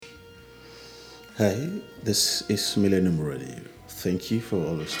Hi, this is Millennium Radio. Thank you for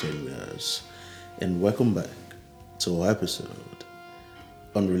always staying with us, and welcome back to our episode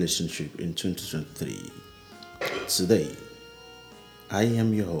on relationship in 2023. Today, I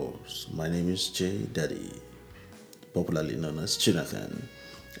am your host. My name is Jay Daddy, popularly known as Jonathan.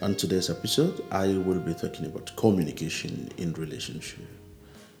 On today's episode, I will be talking about communication in relationship.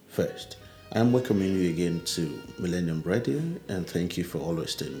 First, I am welcoming you again to Millennium Radio and thank you for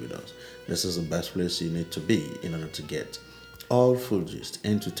always staying with us. This is the best place you need to be in order to get all full gist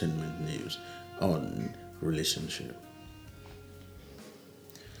entertainment news on relationship.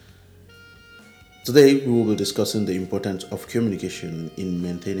 Today we will be discussing the importance of communication in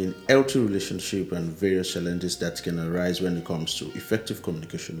maintaining healthy relationship and various challenges that can arise when it comes to effective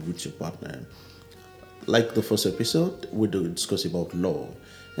communication with your partner. Like the first episode, we do discuss about love,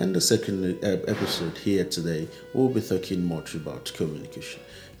 and the second episode here today, we'll be talking much about communication.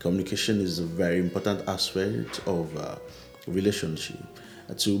 Communication is a very important aspect of relationship.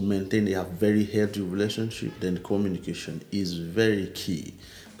 To maintain a very healthy relationship, then communication is very key.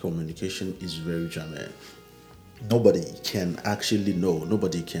 Communication is very germane. Nobody can actually know.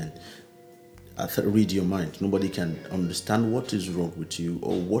 Nobody can read your mind. Nobody can understand what is wrong with you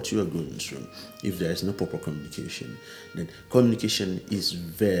or what you are going through if there is no proper communication. Then communication is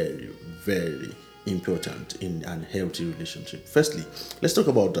very, very important in an healthy relationship. Firstly, let's talk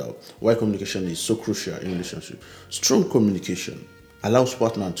about why communication is so crucial in relationship. Strong communication allows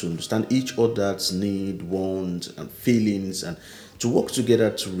partners to understand each other's need, wants, and feelings, and to work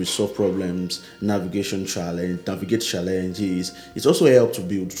together to resolve problems, navigate challenges. It also helps to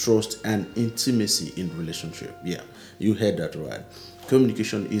build trust and intimacy in relationship. Yeah, you heard that right.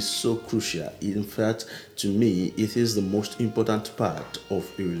 Communication is so crucial. In fact, to me, it is the most important part of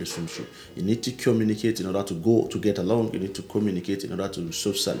a relationship. You need to communicate in order to go to get along. You need to communicate in order to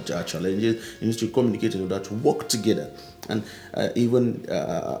solve challenges. You need to communicate in order to work together. And even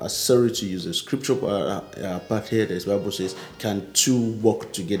sorry to use the scripture part here, the Bible says, "Can two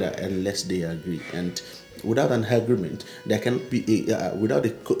work together unless they agree?" And without an agreement, there cannot be without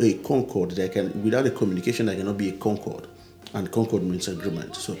a concord. Without a communication, there cannot be a concord, and concord means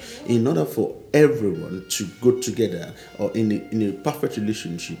agreement. So in order for everyone to go together or in a perfect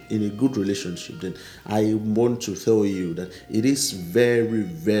relationship, in a good relationship, then I want to tell you that it is very,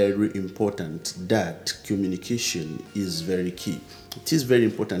 very important that communication is very key. It is very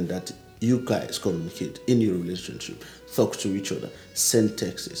important that you guys communicate in your relationship, talk to each other, send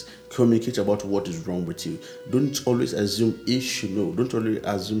texts, communicate about what is wrong with you. Don't always assume he should know. Don't always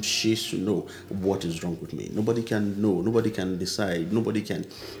assume she should know what is wrong with me. Nobody can know. Nobody can decide. Nobody can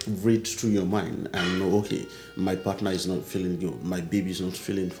read through your mind and know, okay, my partner is not feeling good. My baby is not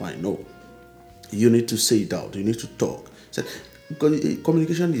feeling fine. No. You need to say it out. You need to talk. So,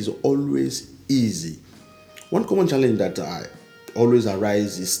 communication is always easy. One common challenge that I always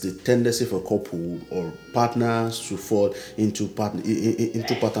arises is the tendency for couple or partners to fall into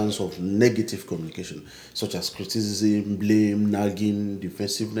patterns of negative communication, such as criticism, blame, nagging,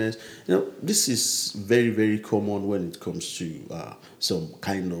 defensive. This is very, very common when it comes to some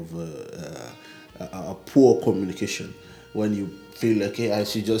kind of poor communication. When you feel like, hey,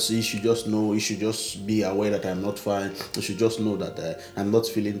 he should just know, he should just be aware that I'm not fine. He should just know that I'm not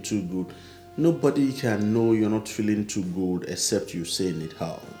feeling too good. Nobody can know you're not feeling too good except you saying it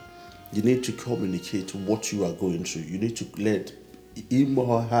out. You need to communicate what you are going through. You need to let him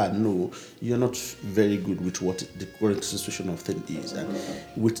or her know you're not very good with what the current situation of things is. And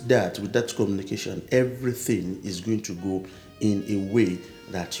with that communication, everything is going to go in a way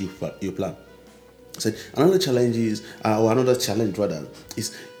that you plan. So another challenge rather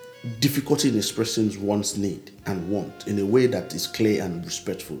is difficulty in expressing one's need and want in a way that is clear and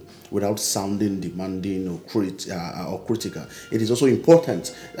respectful without sounding demanding or critical. It is also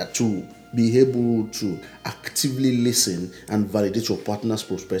important to be able to actively listen and validate your partner's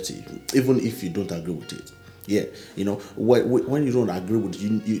perspective, even if you don't agree with it. Yeah, when you don't agree with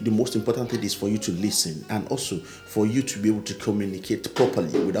the most important thing is for you to listen and also for you to be able to communicate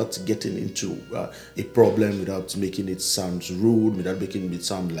properly without getting into a problem, without making it sound rude, without making it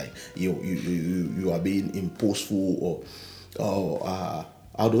sound like you are being imposeful or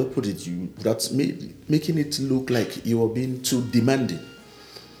how do I put it? Without making it look like you are being too demanding.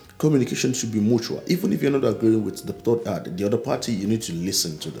 Communication should be mutual. Even if you're not agreeing with the other party, you need to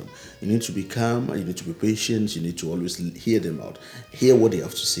listen to them. You need to be calm. You need to be patient. You need to always hear them out, hear what they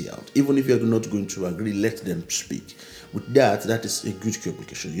have to say out. Even if you're not going to agree, let them speak. With that is a good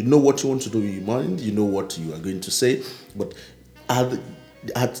communication. You know what you want to do in your mind. You know what you are going to say, but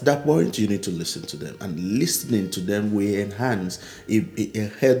At that point, you need to listen to them, and listening to them will enhance a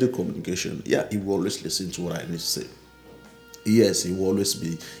healthy communication. Yeah, he will always listen to what I need to say. Yes, he will always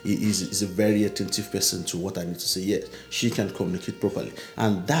be. He's a very attentive person to what I need to say. Yes, she can communicate properly,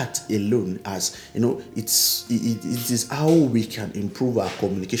 and that alone, as you know, it is how we can improve our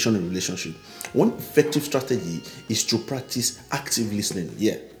communication and relationship. One effective strategy is to practice active listening.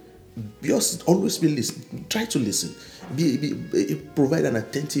 Yeah, just always be listening. Try to listen. Provide an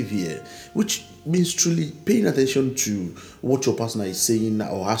attentive ear, which means truly paying attention to what your partner is saying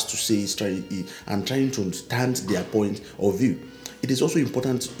or has to say, is trying and trying to understand their point of view. It is also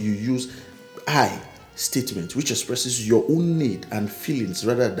important you use I statement, which expresses your own need and feelings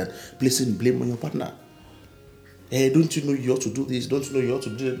rather than placing blame on your partner. Hey, don't you know you ought to do this? Don't you know you ought to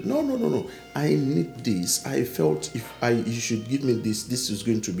do that? No, no, no, no. I need this. I felt if you should give me this, this is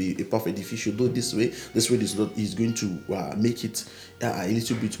going to be a perfect. If you should do it this way is going to make it a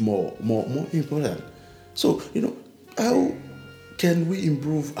little bit more important. So how can we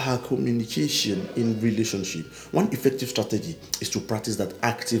improve our communication in relationship? One effective strategy is to practice that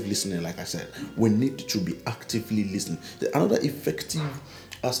active listening. Like I said, we need to be actively listening. Another effective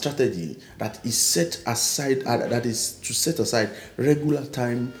strategy that is set aside, that is to set aside regular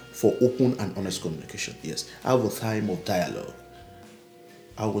time for open and honest communication. Yes, have a time of dialogue.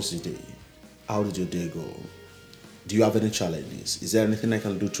 How was your day? How did your day go? Do you have any challenges? Is there anything I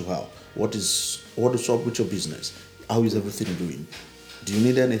can do to help? What is up with your business? How is everything doing? Do you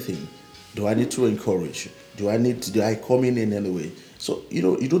need anything? Do I need to encourage you? Do I come in any way? So you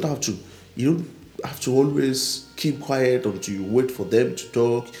don't have to always keep quiet until you wait for them to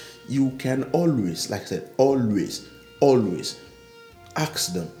talk. You can always, like I said, always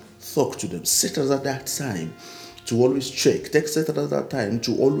ask them, talk to them, set aside that time to always check. Take set aside that time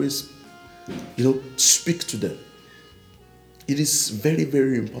to always speak to them. It is very,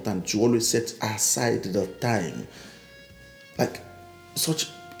 very important to always set aside the time, like such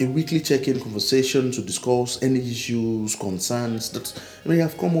a weekly check-in conversation to discuss any issues, concerns that may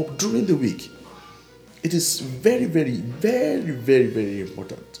have come up during the week. It is very, very, very, very, very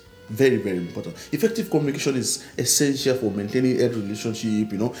important. Very, very important. Effective communication is essential for maintaining a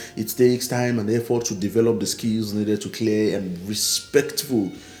relationship. It takes time and effort to develop the skills needed to clear and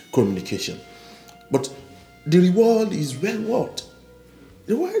respectful communication. But the reward is well worth.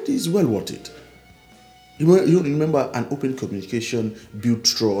 The reward is well worth it. You remember, an open communication build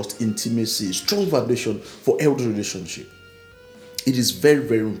trust, intimacy, strong foundation for healthy relationship. It is very,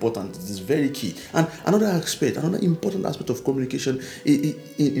 very important. It is very key. And another important aspect of communication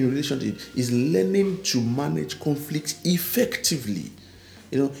in relationship is learning to manage conflict effectively.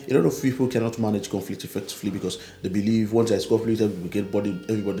 A lot of people cannot manage conflict effectively because they believe once there's conflict, everybody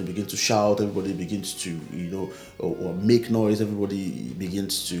begins to shout, everybody begins to, or make noise, everybody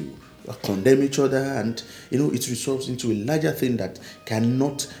begins to condemn each other, and it results into a larger thing that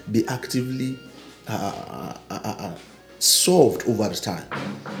cannot be actively solved over the time.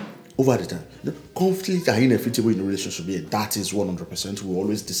 The conflict are inevitable in a relationship. Yeah, that is 100%. We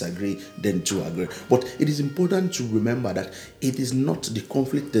always disagree, then to agree. But it is important to remember that it is not the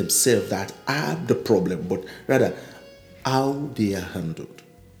conflict themselves that are the problem, but rather how they are handled.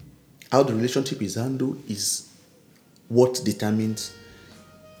 How the relationship is handled is what determines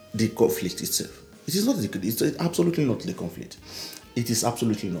the conflict itself. It's absolutely not the conflict. It is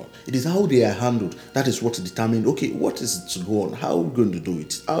absolutely not. It is how they are handled. That is what determines, okay, what is to go on? How are we going to do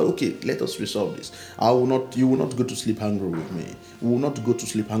it? Okay, let us resolve this. You will not go to sleep hungry with me. We will not go to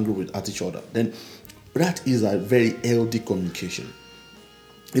sleep hungry at each other. Then that is a very healthy communication.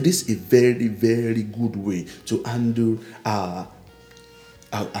 It is a very, very good way to handle our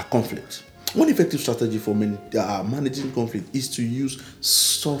conflict. One effective strategy for managing conflict is to use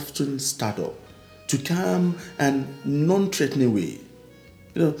softened startup to calm and non-threatening way.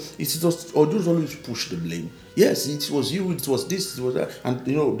 It's just, or don't always push the blame. Yes, it was you, it was this, it was that, and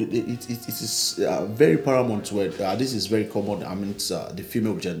it is very paramount where this is very common. I mean, it's the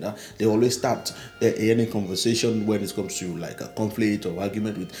female gender. They always start any conversation when it comes to like a conflict or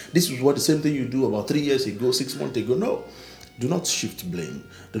argument with. This is what the same thing you do about 3 years ago, 6 months ago. No, do not shift blame.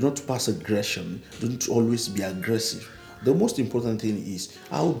 Do not pass aggression. Don't always be aggressive. The most important thing is,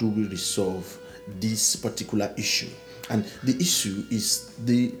 how do we resolve this particular issue? And the issue is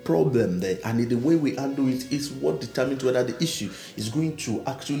the problem there, and the way we handle it is what determines whether the issue is going to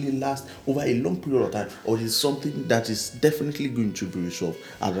actually last over a long period of time, or is something that is definitely going to be resolved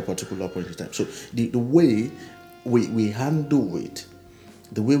at a particular point in time. So the way we handle it,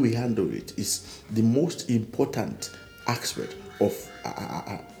 is the most important aspect of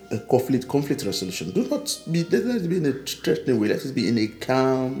a conflict resolution. Do not be let it be in a threatening way. Let it be in a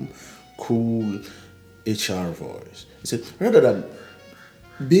calm, cool HR voice. He said, rather than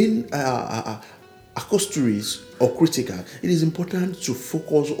being accusatory or critical, it is important to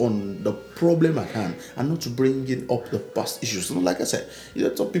focus on the problem at hand and not to bringing up the past issues. So like I said,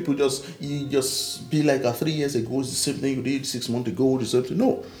 some people just be like, 3 years ago, it's the same thing you did 6 months ago, the same thing.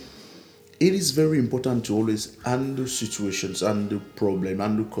 No, it is very important to always handle situations, handle problem,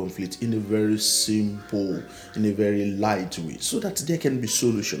 handle conflict in a very simple, in a very light way, so that there can be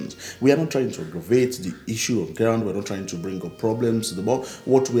solutions. We are not trying to aggravate the issue on ground. We're not trying to bring up problems to the ball.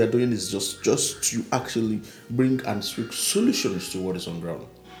 What we are doing is just to actually bring and speak solutions to what is on ground.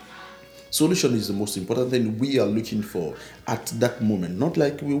 Solution is the most important thing we are looking for at that moment. Not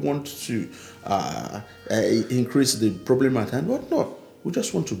like we want to increase the problem at hand, but not. We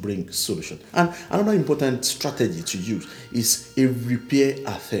just want to bring solution. And another important strategy to use is a repair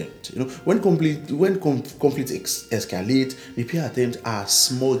attempt. When conflict escalate, repair attempts are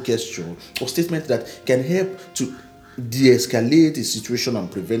small gesture or statements that can help to de-escalate the situation and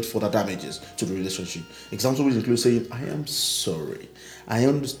prevent further damages to the relationship. Examples include saying, "I am sorry. I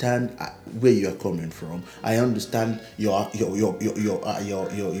understand where you are coming from. I understand your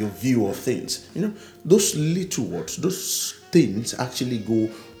view of things." Those little words, those things actually go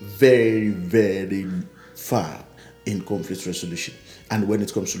very, very far in conflict resolution. And when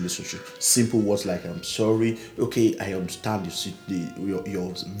it comes to relationship, simple words like "I'm sorry," "Okay, I understand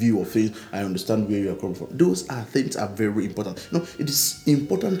your view of things. I understand where you are coming from." Those are things are very important. It is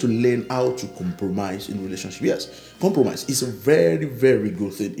important to learn how to compromise in relationship. Yes, compromise is a very, very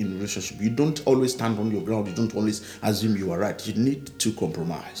good thing in relationship. You don't always stand on your ground. You don't always assume you are right. You need to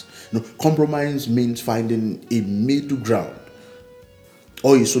compromise. Compromise means finding a middle ground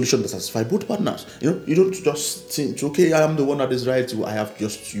or a solution that satisfies both partners. You don't just think, "Okay, I am the one that is right. You have to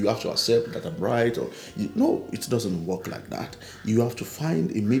accept that I'm right." No, it doesn't work like that. You have to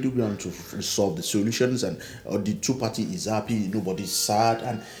find a middle ground to resolve the solutions, and the two party is happy. Nobody's sad,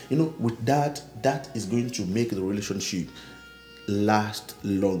 and with that is going to make the relationship last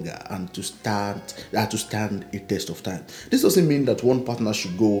longer and to stand a test of time. This doesn't mean that one partner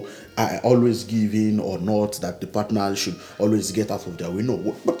should go always give in, or not that the partner should always get out of their way.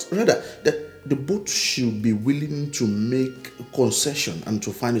 No, but rather that the both should be willing to make concession and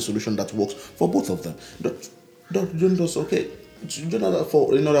to find a solution that works for both of them. Don't just, "Okay, in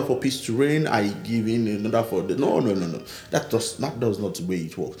order for peace to reign, I give in order for the..." No. That does not the way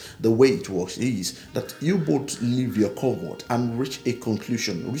it works. The way it works is that you both leave your comfort and reach a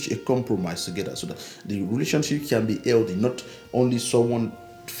conclusion, reach a compromise together, so that the relationship can be healthy. Not only someone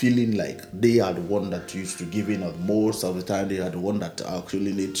feeling like they are the one that used to give in, or most of the time they are the one that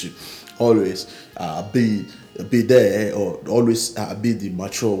actually need to always be there, or always be the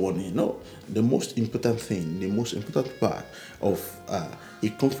mature one. The most important thing, the most important part of a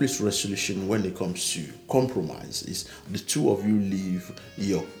conflict resolution when it comes to compromise is the two of you leave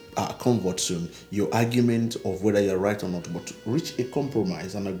your comfort zone, your argument of whether you're right or not, but reach a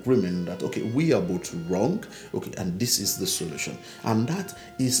compromise, an agreement that, "Okay, we are both wrong, okay, and this is the solution." And that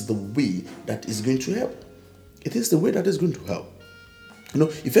is the way that is going to help. It is the way that is going to help.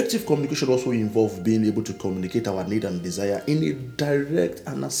 Effective communication also involves being able to communicate our need and desire in a direct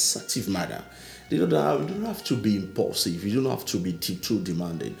and assertive manner. You don't have to be impulsive. You don't have to be too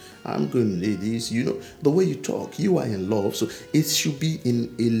demanding. "I'm going to do this." The way you talk, you are in love, so it should be in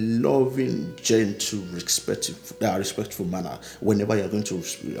a loving, gentle, respectful manner whenever you're going to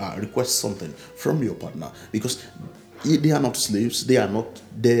request something from your partner, because they are not slaves. They are not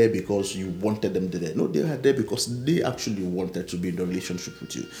there because you wanted them there. No, they are there because they actually wanted to be in the relationship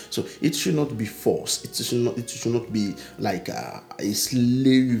with you. So it should not be forced. It should not be like a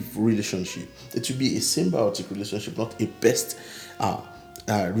slave relationship. It should be a symbiotic relationship, not a best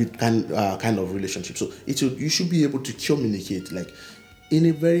kind of relationship. So you should be able to communicate like in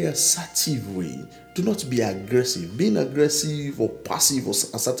a very assertive way. Do not be aggressive. Being aggressive or passive or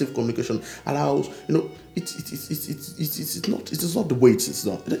assertive communication allows, it is not the way it is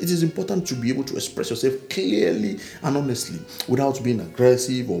done. It is important to be able to express yourself clearly and honestly without being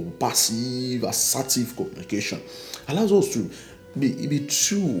aggressive or passive. Assertive communication allows us to be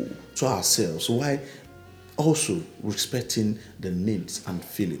true to ourselves while also respecting the needs and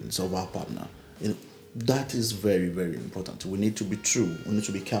feelings of our partner. That is very, very important. We need to be true. We need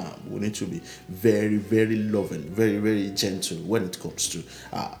to be calm. We need to be very, very loving, very, very gentle when it comes to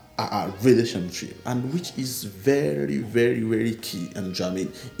our relationship, and which is very, very, very key and jamming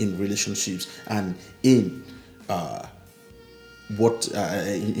in relationships and in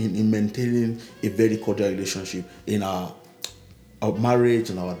in maintaining a very cordial relationship in our our marriage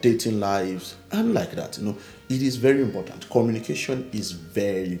and our dating lives and like that. It is very important. Communication is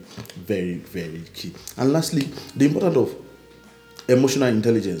very, very, very key. And lastly, the importance of emotional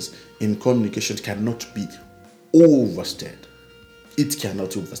intelligence in communication cannot be overstated. It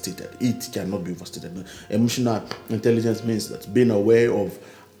cannot be overstated. It cannot be overstated. Emotional intelligence means that being aware of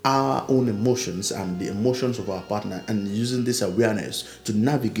our own emotions and the emotions of our partner, and using this awareness to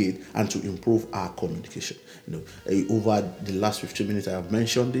navigate and to improve our communication. Over the last 15 minutes I have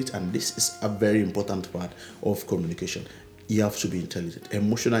mentioned it, and this is a very important part of communication. You have to be intelligent,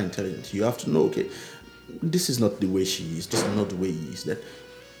 emotional intelligence. You have to know, okay, this is not the way she is, this is not the way he is, that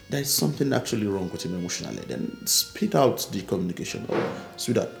there's something actually wrong with him emotionally. Then spit out the communication. Oh,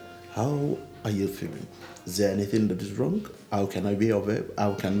 sweetheart, how are you feeling? Is there anything that is wrong? How can I be aware?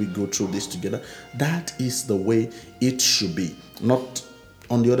 How can we go through this together? That is the way it should be. Not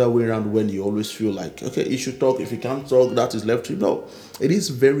on the other way around, when you always feel like, okay, you should talk. If you can't talk, that is left to you. No, it is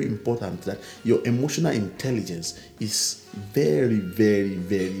very important that your emotional intelligence is very, very,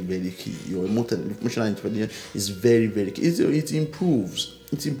 very, very key. Your emotional intelligence is very, very key. It improves.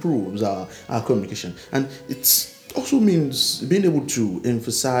 It improves our communication, and it's also means being able to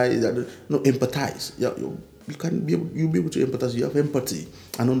emphasize that, empathize. Yeah, you'll be able to empathize. You have empathy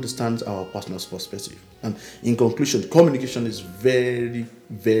and understand our partner's perspective. And in conclusion, communication is very,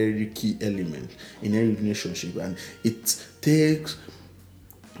 very key element in any relationship, and it takes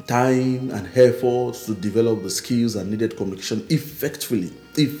time and effort to develop the skills and needed communication effectively.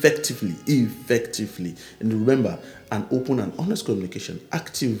 And remember, an open and honest communication,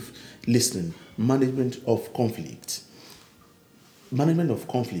 active listening, management of conflict,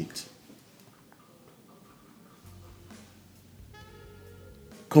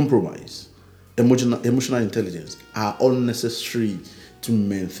 compromise, emotional intelligence are all necessary to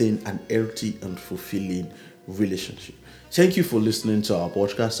maintain an healthy and fulfilling relationship. Thank you for listening to our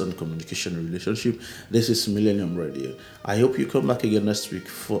podcast on communication and relationship. This is Millennium Radio. I hope you come back again next week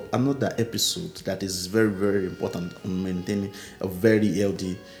for another episode that is very, very important on maintaining a very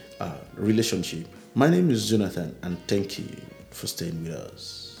healthy relationship. My name is Jonathan, and thank you for staying with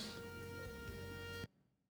us.